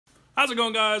How's it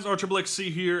going, guys?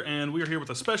 RAGINxxC here, and we are here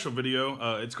with a special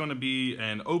video. It's going to be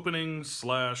an opening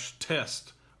 /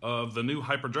 test of the new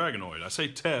Hyper Dragonoid. I say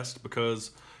test because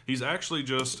he's actually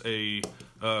just a...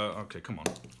 okay, come on.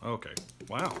 Okay.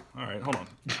 Wow. Alright, hold on.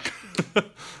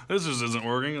 This just isn't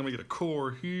working. Let me get a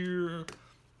core here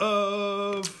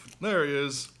there he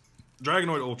is.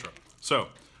 Dragonoid Ultra. So,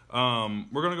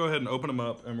 we're going to go ahead and open him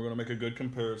up, and we're going to make a good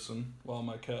comparison while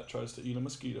my cat tries to eat a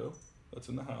mosquito that's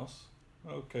in the house.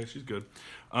 Okay, she's good.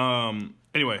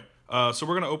 Anyway, so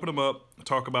we're going to open them up,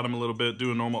 talk about them a little bit,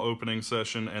 do a normal opening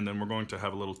session, and then we're going to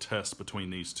have a little test between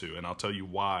these two, and I'll tell you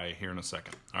why here in a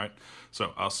second. All right,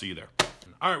 so I'll see you there.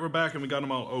 All right, we're back, and we got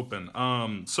them all open.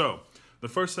 So the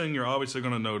first thing you're obviously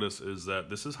going to notice is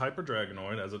that this is Hyper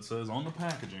Dragonoid, as it says on the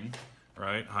packaging,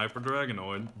 right? Hyper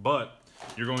Dragonoid, but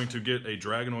you're going to get a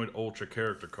Dragonoid Ultra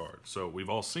character card. So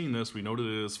we've all seen this. We know what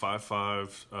it is,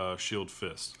 5/5 Shield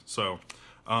Fist. So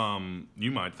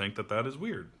you might think that that is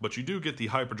weird, but you do get the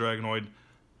Hyper Dragonoid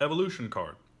Evolution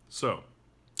card. So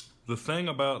the thing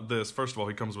about this, first of all,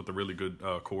 he comes with the really good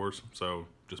cores, so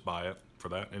just buy it for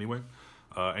that anyway.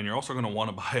 And you're also going to want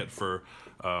to buy it for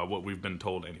what we've been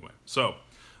told anyway. So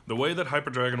the way that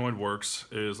Hyper Dragonoid works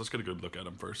is, let's get a good look at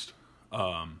him first.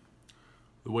 The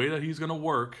way that he's going to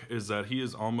work is that he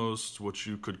is almost what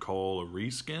you could call a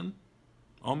reskin,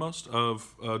 almost,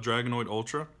 of Dragonoid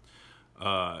Ultra.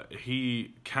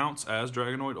 He counts as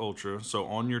Dragonoid Ultra, so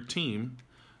on your team,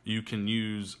 you can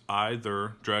use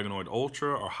either Dragonoid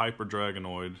Ultra or Hyper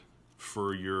Dragonoid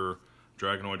for your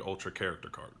Dragonoid Ultra character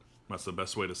card. That's the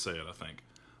best way to say it, I think.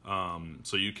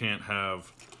 So you can't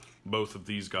have both of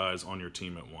these guys on your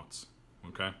team at once,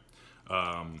 okay?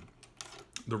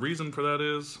 The reason for that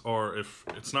is, or if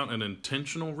it's not an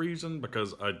intentional reason,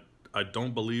 because I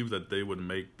don't believe that they would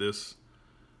make this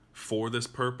for this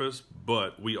purpose,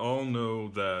 but we all know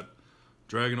that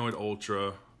Dragonoid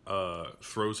Ultra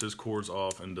throws his cores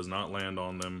off and does not land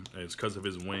on them. It's because of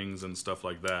his wings and stuff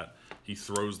like that. He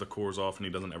throws the cores off and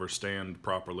he doesn't ever stand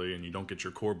properly, and you don't get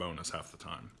your core bonus half the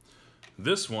time.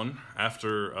 This one,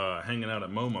 after hanging out at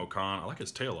MomoCon, I like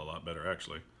his tail a lot better,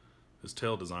 actually. His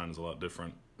tail design is a lot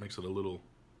different. Makes it a little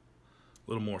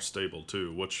more stable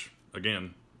too, which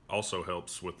again also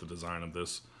helps with the design of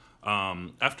this.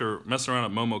 After messing around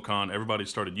at MomoCon, everybody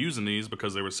started using these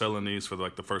because they were selling these for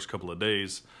like the first couple of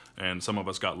days, and some of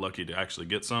us got lucky to actually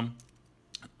get some.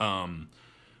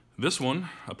 This one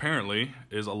apparently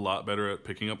is a lot better at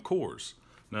picking up cores.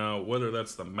 Now, whether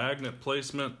that's the magnet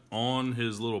placement on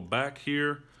his little back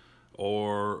here,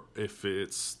 or if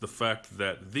it's the fact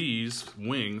that these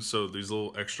wings, so these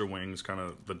little extra wings, kind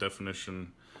of the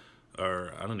definition,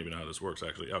 or I don't even know how this works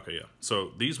actually. Okay, yeah.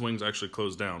 So these wings actually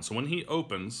close down. So when he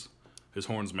opens, his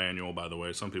horn's manual, by the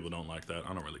way. Some people don't like that.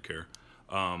 I don't really care.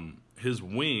 His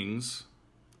wings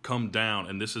come down,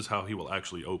 and this is how he will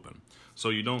actually open. So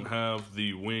you don't have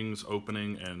the wings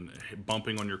opening and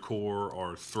bumping on your core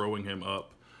or throwing him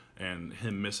up and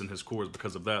him missing his cores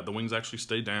because of that. The wings actually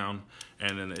stay down,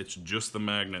 and then it's just the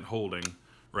magnet holding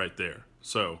right there.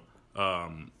 So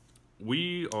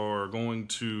we are going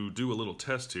to do a little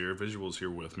test here. Visual's here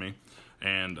with me,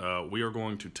 and we are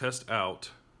going to test out,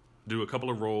 do a couple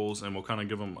of rolls, and we'll kind of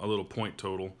give them a little point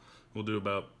total. We'll do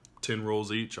about 10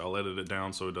 rolls each. I'll edit it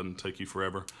down so it doesn't take you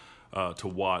forever to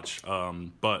watch.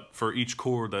 But for each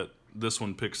core that this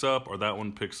one picks up or that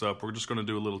one picks up, we're just going to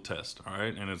do a little test, all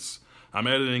right? And I'm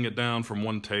editing it down from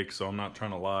one take, so I'm not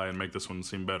trying to lie and make this one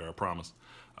seem better, I promise.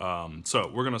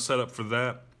 So we're going to set up for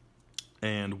that,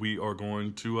 and we are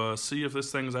going to see if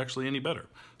this thing is actually any better.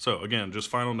 So again, just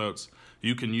final notes.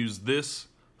 You can use this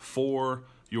for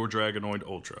your Dragonoid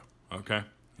Ultra, okay?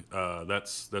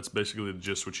 That's basically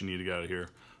just what you need to get out of here.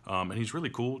 And he's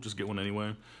really cool. Just get one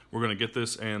anyway. We're going to get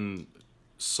this in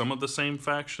some of the same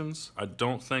factions. I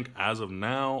don't think as of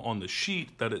now on the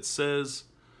sheet that it says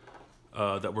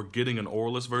that we're getting an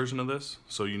Aurelus version of this.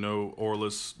 So you know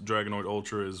Aurelus Dragonoid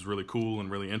Ultra is really cool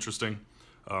and really interesting.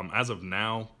 As of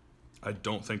now, I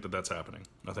don't think that that's happening.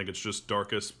 I think it's just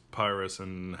Darkus, Pyrus,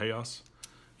 and Chaos.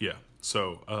 Yeah,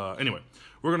 so anyway,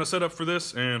 we're going to set up for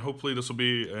this, and hopefully this will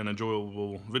be an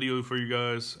enjoyable video for you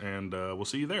guys, and we'll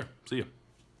see you there. See ya.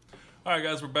 Alright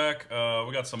guys, we're back.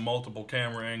 We got some multiple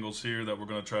camera angles here that we're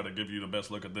going to try to give you the best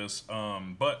look at this.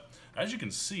 But as you can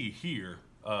see here,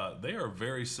 they are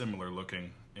very similar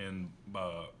looking in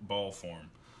ball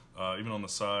form. Even on the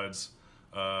sides,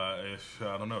 if,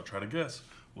 I don't know, try to guess.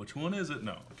 Which one is it?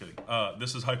 No, I'm kidding.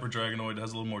 This is Hyper Dragonoid. It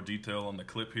has a little more detail on the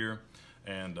clip here.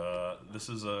 And this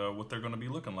is what they're going to be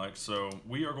looking like. So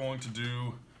we are going to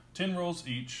do 10 rolls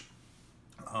each.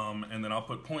 And then I'll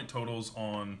put point totals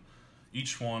on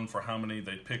each one for how many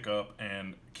they pick up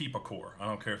and keep a core. I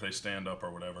don't care if they stand up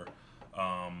or whatever.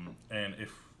 And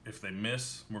if they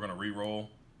miss, we're going to re-roll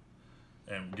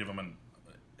and give them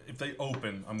if they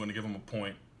open, I'm going to give them a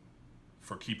point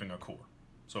for keeping a core.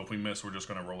 So if we miss, we're just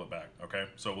going to roll it back, okay?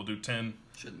 So we'll do 10.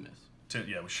 Shouldn't miss. 10,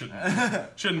 yeah, we shouldn't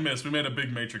shouldn't miss. We made a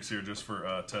big matrix here just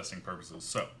for testing purposes.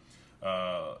 So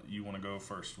you want to go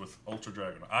first with Ultra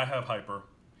Dragon. I have Hyper.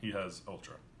 He has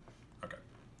Ultra. Okay.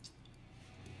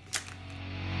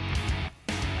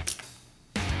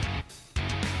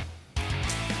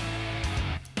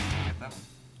 Get that one.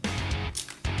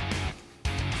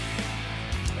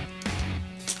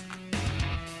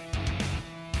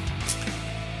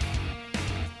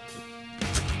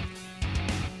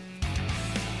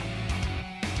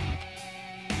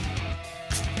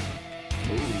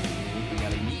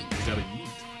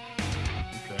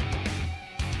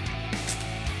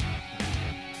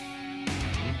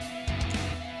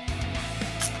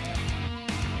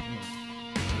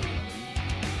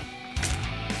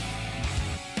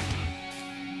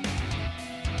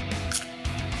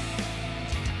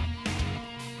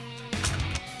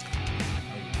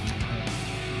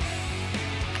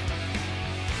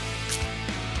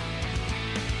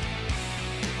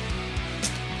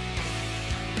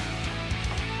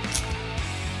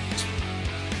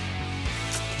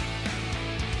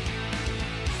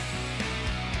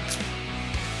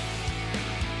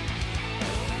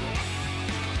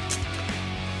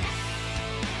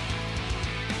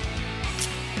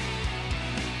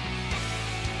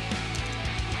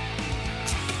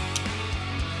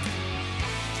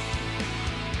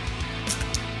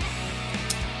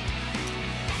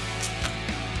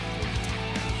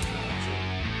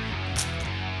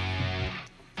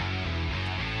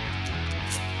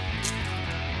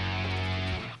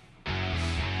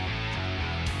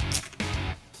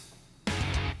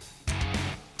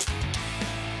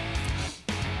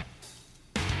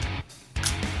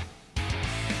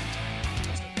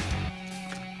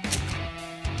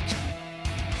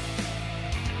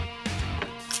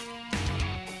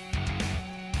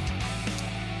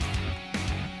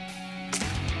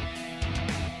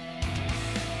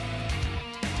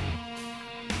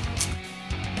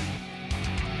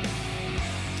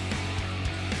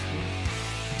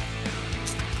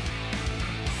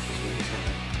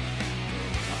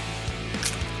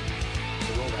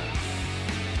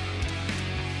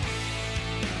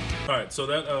 All right, so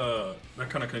that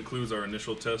kind of concludes our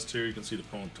initial test here. You can see the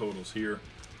point totals here.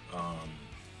 I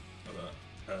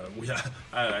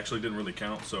actually didn't really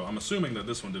count, so I'm assuming that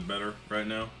this one did better right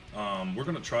now. We're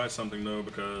going to try something, though,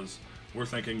 because we're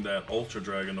thinking that Ultra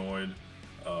Dragonoid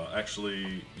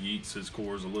actually yeets his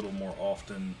cores a little more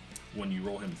often when you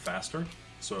roll him faster.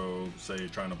 So, say you're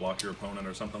trying to block your opponent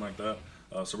or something like that.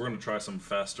 So we're going to try some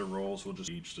faster rolls. We'll just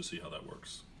each to see how that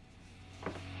works.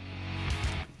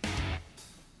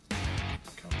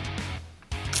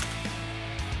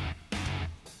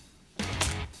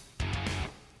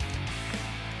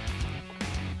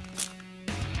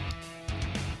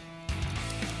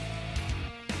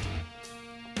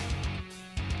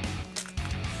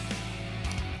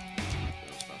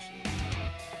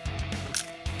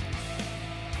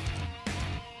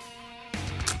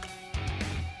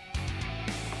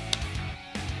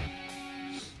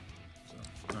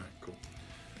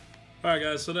 Alright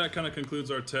guys, so that kind of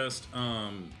concludes our test.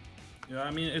 Yeah,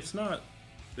 I mean, it's not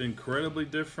incredibly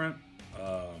different,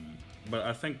 but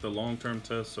I think the long-term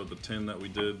test, so the 10 that we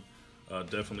did,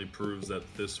 definitely proves that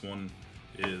this one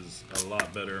is a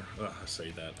lot better. I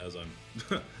say that as I'm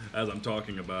as I'm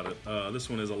talking about it. This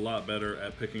one is a lot better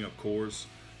at picking up cores,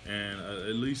 and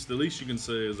the least you can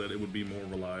say is that it would be more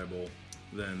reliable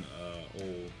than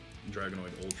old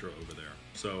Dragonoid Ultra over there.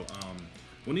 So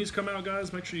when these come out,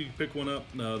 guys, make sure you pick one up.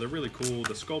 They're really cool.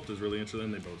 The sculpt is really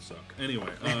interesting. They both suck. Anyway,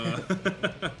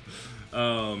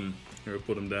 here, we'll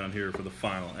put them down here for the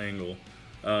final angle.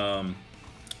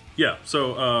 Yeah,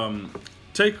 so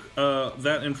take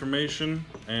that information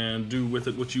and do with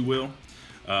it what you will.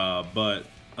 But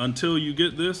until you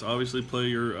get this, obviously play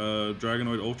your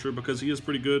Dragonoid Ultra because he is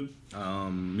pretty good.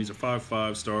 He's a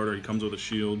 5/5 starter. He comes with a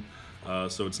shield,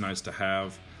 so it's nice to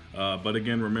have. But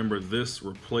again, remember, this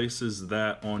replaces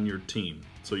that on your team.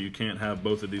 So you can't have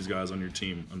both of these guys on your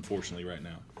team, unfortunately, right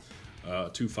now.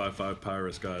 2 5/5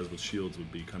 Pyrus guys with shields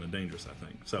would be kind of dangerous, I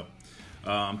think. So,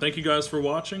 thank you guys for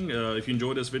watching. If you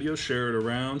enjoyed this video, share it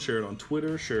around, share it on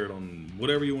Twitter, share it on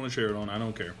whatever you want to share it on. I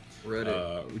don't care.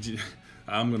 Reddit.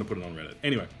 I'm going to put it on Reddit.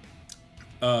 Anyway,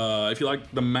 if you like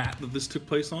the mat that this took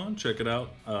place on, check it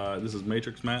out. This is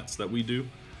Matrix mats that we do.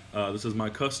 This is my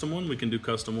custom one. We can do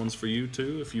custom ones for you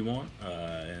too if you want,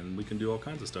 and we can do all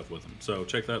kinds of stuff with them. So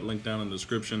check that link down in the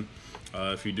description.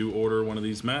 If you do order one of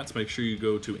these mats, make sure you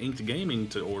go to Inked Gaming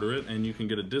to order it, and you can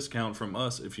get a discount from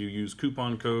us if you use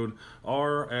coupon code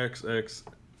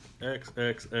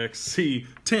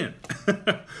RAGINxxCAJUN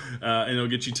and it'll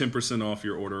get you 10% off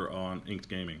your order on Inked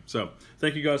Gaming. So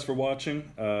thank you guys for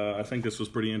watching. I think this was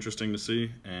pretty interesting to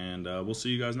see, and we'll see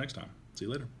you guys next time. See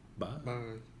you later. Bye. Bye.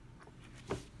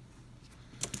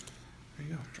 There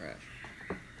you go. Trash.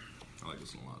 I like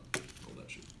this one a lot. All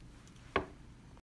that shit.